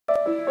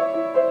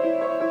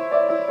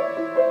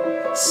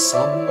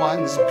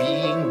Someone's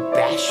being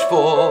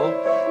bashful,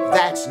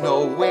 that's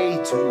no way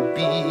to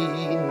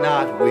be,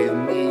 not with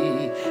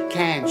me.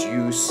 Can't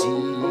you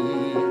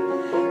see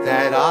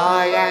that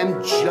I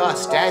am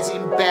just as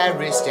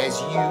embarrassed as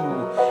you,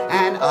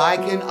 and I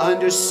can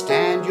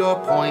understand your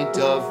point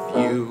of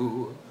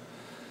view?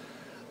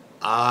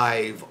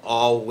 I've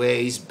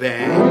always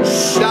been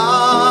shy,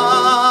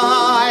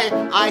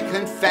 I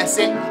confess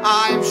it,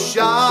 I'm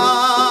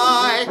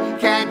shy.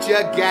 Can't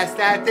you guess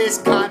that this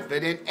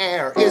confident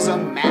air is a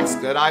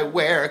mask that I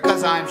wear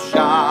 'cause I'm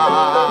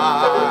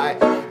shy?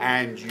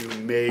 And you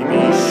may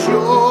be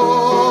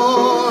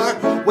sure,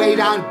 way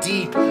down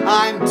deep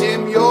I'm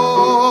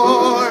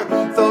demure,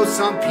 though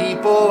some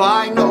people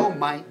I know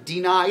might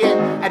deny it.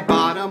 At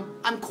bottom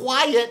I'm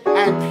quiet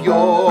and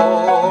pure.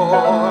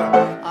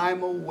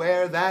 I'm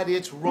aware that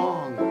it's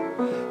wrong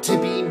to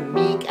be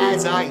meek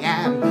as I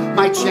am.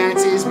 My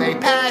chances may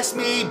pass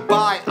me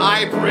by,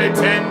 I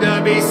pretend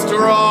to be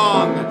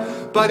strong.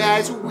 But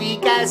as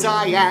weak as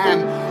I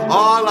am,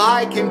 all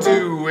I can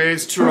do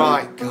is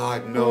try.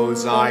 God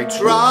knows I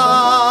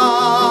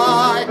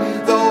try,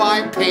 though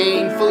I'm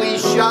painfully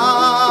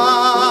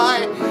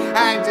shy.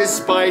 And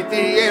despite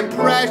the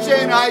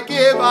impression I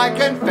give, I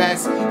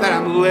confess that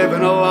I'm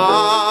living a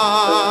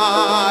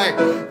lie.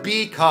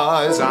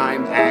 Because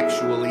I'm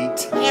actually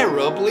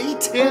terribly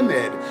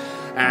timid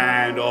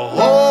and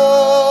horribly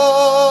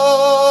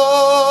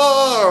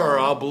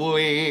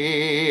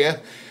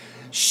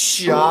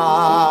shy.